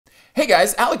Hey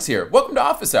guys, Alex here. Welcome to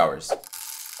Office Hours.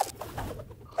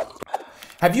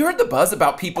 Have you heard the buzz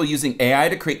about people using AI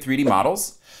to create 3D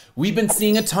models? We've been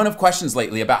seeing a ton of questions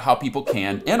lately about how people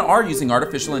can and are using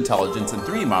artificial intelligence and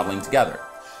 3D modeling together.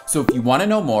 So if you want to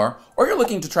know more, or you're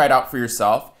looking to try it out for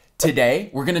yourself, today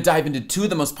we're going to dive into two of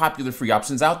the most popular free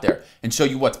options out there and show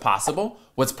you what's possible,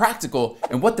 what's practical,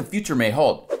 and what the future may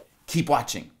hold. Keep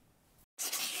watching.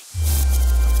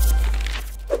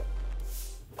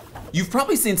 You've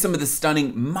probably seen some of the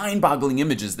stunning, mind-boggling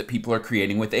images that people are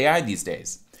creating with AI these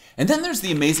days. And then there's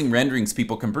the amazing renderings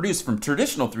people can produce from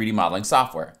traditional 3D modeling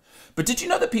software. But did you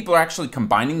know that people are actually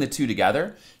combining the two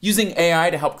together, using AI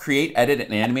to help create, edit,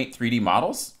 and animate 3D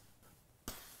models?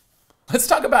 Let's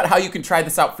talk about how you can try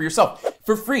this out for yourself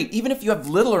for free, even if you have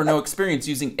little or no experience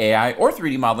using AI or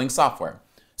 3D modeling software,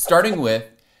 starting with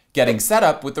getting set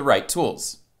up with the right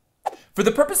tools. For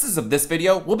the purposes of this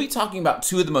video, we'll be talking about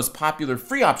two of the most popular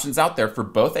free options out there for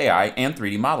both AI and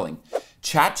 3D modeling,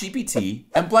 ChatGPT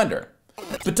and Blender.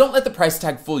 But don't let the price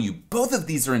tag fool you. Both of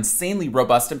these are insanely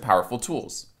robust and powerful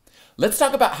tools. Let's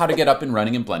talk about how to get up and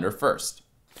running in Blender first.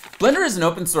 Blender is an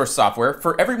open source software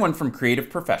for everyone from creative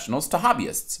professionals to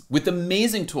hobbyists, with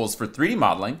amazing tools for 3D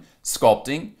modeling,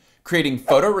 sculpting, creating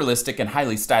photorealistic and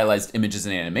highly stylized images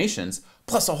and animations,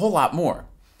 plus a whole lot more.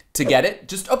 To get it,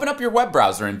 just open up your web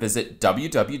browser and visit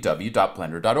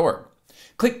www.blender.org.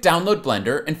 Click Download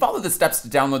Blender and follow the steps to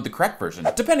download the correct version,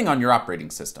 depending on your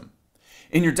operating system.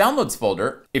 In your Downloads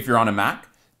folder, if you're on a Mac,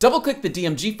 double-click the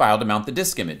DMG file to mount the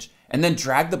disk image, and then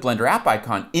drag the Blender app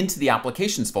icon into the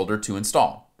Applications folder to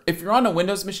install. If you're on a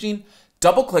Windows machine,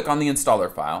 double-click on the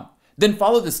installer file, then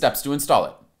follow the steps to install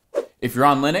it. If you're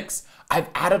on Linux, I've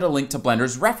added a link to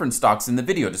Blender's reference docs in the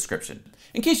video description,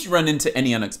 in case you run into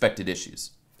any unexpected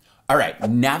issues. All right,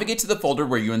 navigate to the folder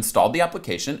where you installed the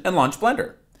application and launch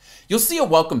Blender. You'll see a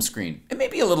welcome screen. It may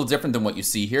be a little different than what you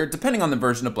see here, depending on the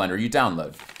version of Blender you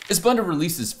download, as Blender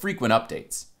releases frequent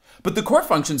updates. But the core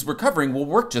functions we're covering will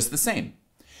work just the same.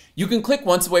 You can click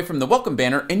once away from the welcome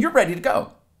banner and you're ready to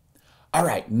go. All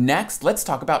right, next, let's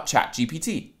talk about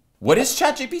ChatGPT. What is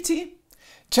ChatGPT?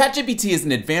 ChatGPT is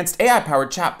an advanced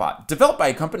AI-powered chatbot developed by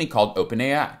a company called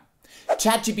OpenAI.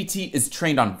 ChatGPT is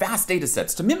trained on vast data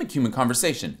sets to mimic human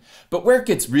conversation, but where it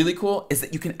gets really cool is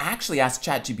that you can actually ask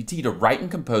ChatGPT to write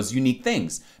and compose unique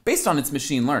things based on its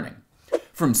machine learning.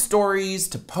 From stories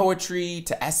to poetry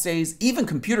to essays, even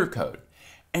computer code.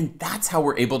 And that's how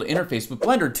we're able to interface with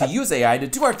Blender to use AI to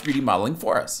do our 3D modeling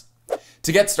for us.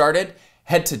 To get started,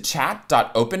 head to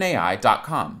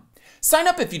chat.openai.com. Sign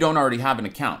up if you don't already have an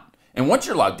account. And once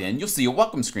you're logged in, you'll see a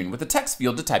welcome screen with a text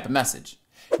field to type a message.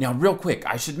 Now, real quick,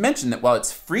 I should mention that while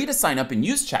it's free to sign up and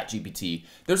use ChatGPT,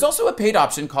 there's also a paid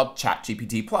option called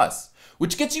ChatGPT Plus,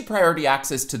 which gets you priority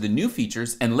access to the new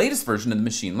features and latest version of the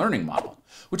machine learning model,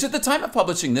 which at the time of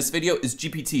publishing this video is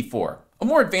GPT-4, a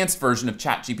more advanced version of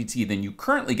ChatGPT than you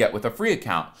currently get with a free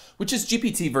account, which is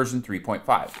GPT version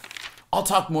 3.5. I'll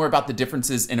talk more about the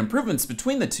differences and improvements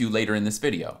between the two later in this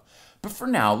video. But for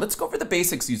now, let's go over the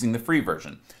basics using the free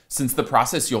version, since the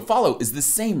process you'll follow is the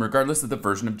same regardless of the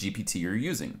version of GPT you're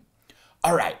using.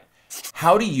 All right,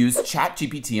 how to use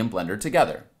ChatGPT and Blender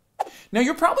together. Now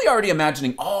you're probably already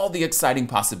imagining all the exciting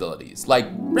possibilities, like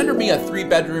render me a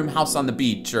 3-bedroom house on the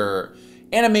beach or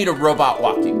animate a robot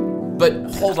walking.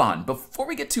 But hold on, before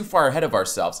we get too far ahead of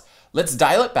ourselves, let's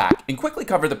dial it back and quickly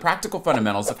cover the practical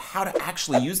fundamentals of how to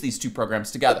actually use these two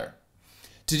programs together.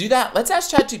 To do that, let's ask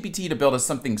ChatGPT to build us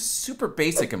something super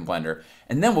basic in Blender,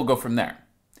 and then we'll go from there.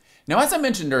 Now, as I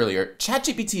mentioned earlier,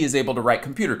 ChatGPT is able to write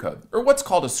computer code, or what's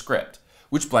called a script,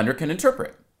 which Blender can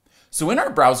interpret. So in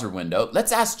our browser window,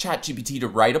 let's ask ChatGPT to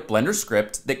write a Blender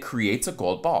script that creates a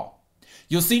gold ball.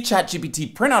 You'll see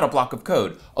ChatGPT print out a block of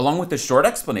code, along with a short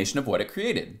explanation of what it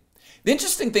created. The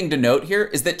interesting thing to note here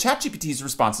is that ChatGPT's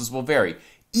responses will vary,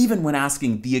 even when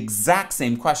asking the exact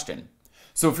same question.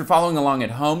 So if you're following along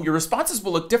at home, your responses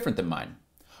will look different than mine.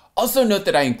 Also note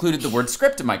that I included the word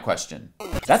script in my question.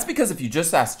 That's because if you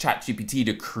just ask ChatGPT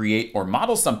to create or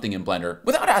model something in Blender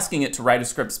without asking it to write a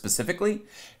script specifically,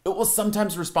 it will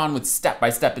sometimes respond with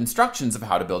step-by-step instructions of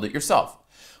how to build it yourself,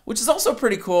 which is also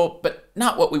pretty cool, but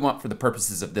not what we want for the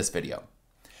purposes of this video.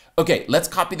 Okay, let's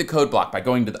copy the code block by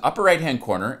going to the upper right-hand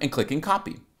corner and clicking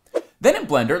copy. Then in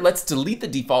Blender, let's delete the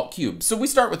default cube, so we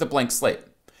start with a blank slate.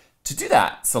 To do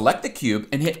that, select the cube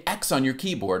and hit X on your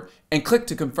keyboard and click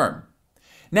to confirm.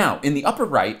 Now, in the upper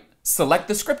right, select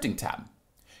the scripting tab.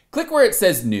 Click where it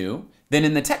says New, then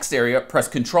in the text area, press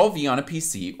Ctrl V on a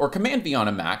PC or Command V on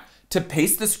a Mac to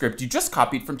paste the script you just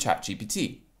copied from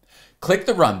ChatGPT. Click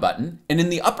the Run button, and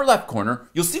in the upper left corner,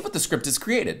 you'll see what the script has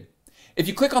created. If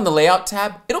you click on the Layout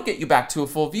tab, it'll get you back to a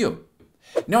full view.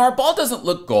 Now our ball doesn't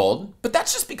look gold, but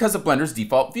that's just because of Blender's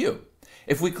default view.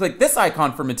 If we click this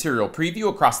icon for material preview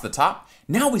across the top,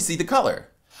 now we see the color.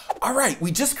 All right,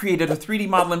 we just created a 3D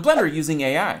model in Blender using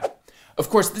AI. Of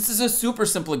course, this is a super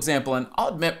simple example and I'll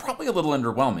admit probably a little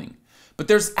underwhelming, but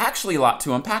there's actually a lot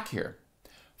to unpack here.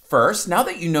 First, now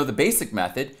that you know the basic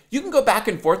method, you can go back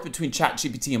and forth between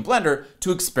ChatGPT and Blender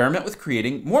to experiment with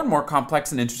creating more and more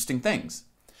complex and interesting things.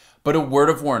 But a word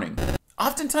of warning,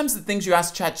 oftentimes the things you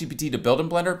ask ChatGPT to build in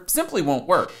Blender simply won't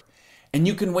work, and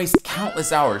you can waste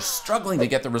countless hours struggling to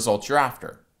get the results you're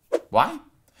after. Why?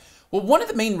 Well, one of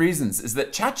the main reasons is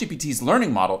that ChatGPT's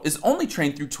learning model is only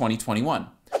trained through 2021.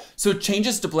 So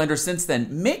changes to Blender since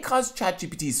then may cause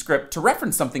ChatGPT's script to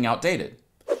reference something outdated.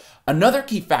 Another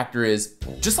key factor is,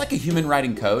 just like a human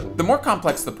writing code, the more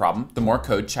complex the problem, the more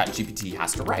code ChatGPT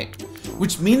has to write,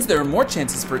 which means there are more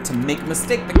chances for it to make a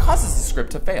mistake that causes the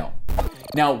script to fail.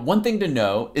 Now, one thing to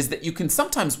know is that you can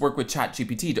sometimes work with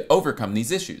ChatGPT to overcome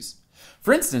these issues.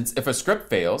 For instance, if a script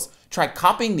fails, try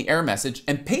copying the error message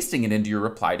and pasting it into your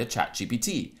reply to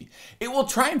ChatGPT. It will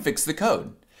try and fix the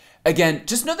code. Again,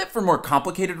 just know that for more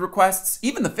complicated requests,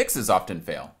 even the fixes often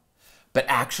fail. But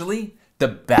actually, the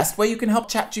best way you can help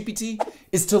ChatGPT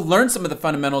is to learn some of the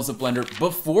fundamentals of Blender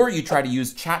before you try to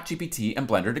use ChatGPT and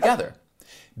Blender together.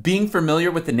 Being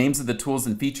familiar with the names of the tools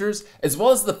and features, as well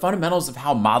as the fundamentals of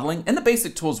how modeling and the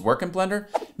basic tools work in Blender,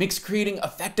 makes creating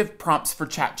effective prompts for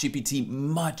ChatGPT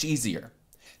much easier.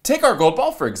 Take our gold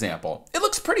ball, for example. It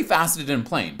looks pretty faceted and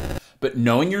plain, but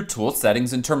knowing your tool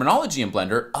settings and terminology in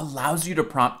Blender allows you to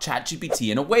prompt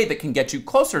ChatGPT in a way that can get you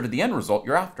closer to the end result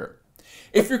you're after.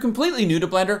 If you're completely new to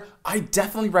Blender, I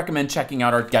definitely recommend checking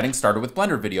out our Getting Started with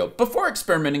Blender video before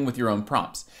experimenting with your own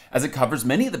prompts, as it covers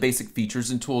many of the basic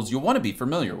features and tools you'll want to be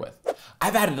familiar with.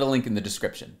 I've added a link in the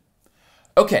description.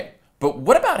 Okay, but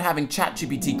what about having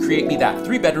ChatGPT create me that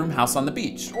 3-bedroom house on the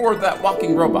beach, or that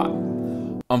walking robot?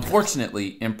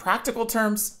 Unfortunately, in practical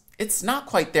terms, it's not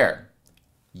quite there.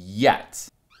 Yet.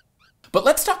 But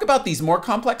let's talk about these more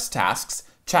complex tasks,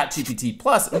 ChatGPT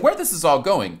Plus, and where this is all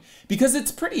going, because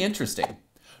it's pretty interesting.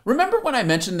 Remember when I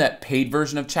mentioned that paid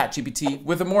version of ChatGPT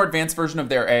with a more advanced version of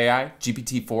their AI,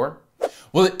 GPT-4?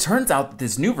 Well, it turns out that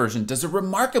this new version does a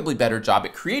remarkably better job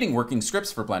at creating working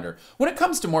scripts for Blender when it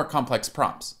comes to more complex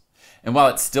prompts. And while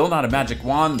it's still not a magic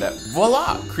wand that,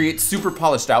 voila, creates super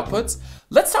polished outputs,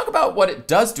 let's talk about what it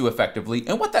does do effectively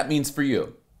and what that means for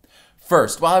you.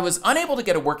 First, while I was unable to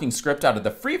get a working script out of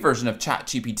the free version of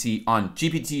ChatGPT on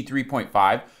GPT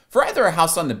 3.5 for either a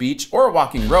house on the beach or a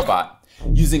walking robot,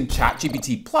 using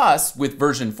ChatGPT Plus with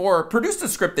version 4 produced a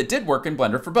script that did work in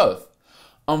Blender for both.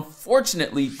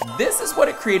 Unfortunately, this is what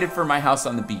it created for my house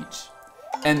on the beach.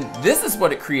 And this is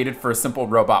what it created for a simple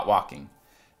robot walking.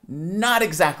 Not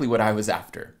exactly what I was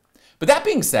after. But that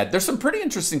being said, there's some pretty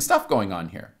interesting stuff going on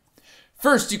here.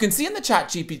 First, you can see in the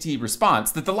ChatGPT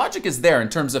response that the logic is there in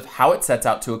terms of how it sets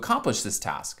out to accomplish this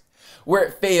task. Where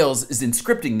it fails is in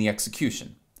scripting the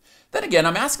execution. Then again,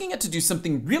 I'm asking it to do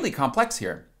something really complex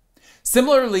here.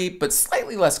 Similarly, but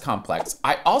slightly less complex,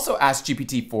 I also asked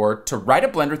GPT-4 to write a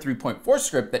Blender 3.4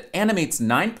 script that animates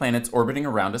 9 planets orbiting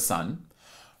around a sun,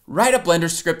 write a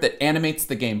Blender script that animates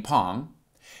the game Pong,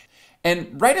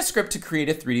 and write a script to create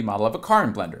a 3D model of a car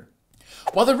in Blender.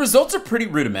 While the results are pretty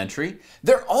rudimentary,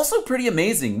 they're also pretty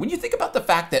amazing when you think about the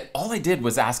fact that all I did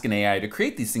was ask an AI to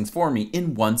create these things for me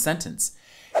in one sentence.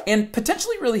 And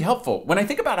potentially really helpful when I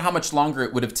think about how much longer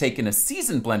it would have taken a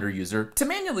seasoned Blender user to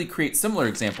manually create similar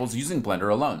examples using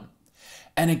Blender alone.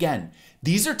 And again,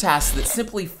 these are tasks that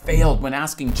simply failed when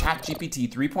asking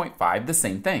ChatGPT 3.5 the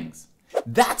same things.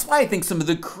 That's why I think some of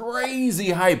the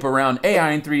crazy hype around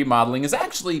AI and 3D modeling is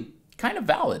actually kind of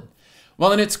valid.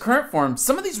 While in its current form,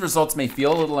 some of these results may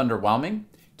feel a little underwhelming,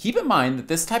 keep in mind that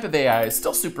this type of AI is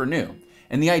still super new,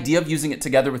 and the idea of using it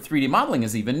together with 3D modeling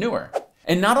is even newer.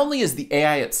 And not only is the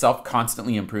AI itself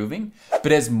constantly improving,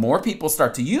 but as more people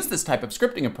start to use this type of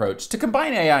scripting approach to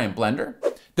combine AI and Blender,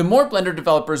 the more Blender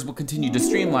developers will continue to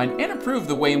streamline and improve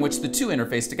the way in which the two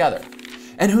interface together.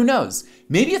 And who knows,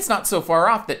 maybe it's not so far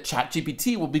off that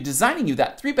ChatGPT will be designing you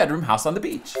that 3-bedroom house on the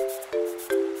beach.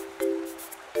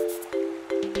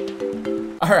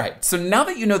 Alright, so now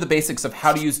that you know the basics of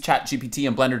how to use ChatGPT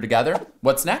and Blender together,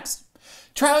 what's next?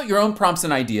 Try out your own prompts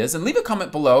and ideas and leave a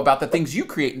comment below about the things you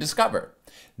create and discover.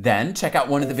 Then check out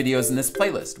one of the videos in this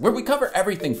playlist where we cover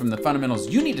everything from the fundamentals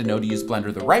you need to know to use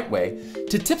Blender the right way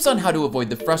to tips on how to avoid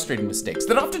the frustrating mistakes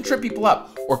that often trip people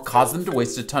up or cause them to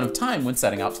waste a ton of time when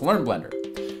setting out to learn Blender.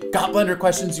 Got Blender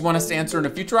questions you want us to answer in a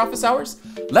future office hours?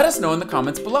 Let us know in the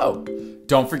comments below.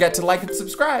 Don't forget to like and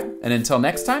subscribe, and until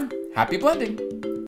next time, happy blending!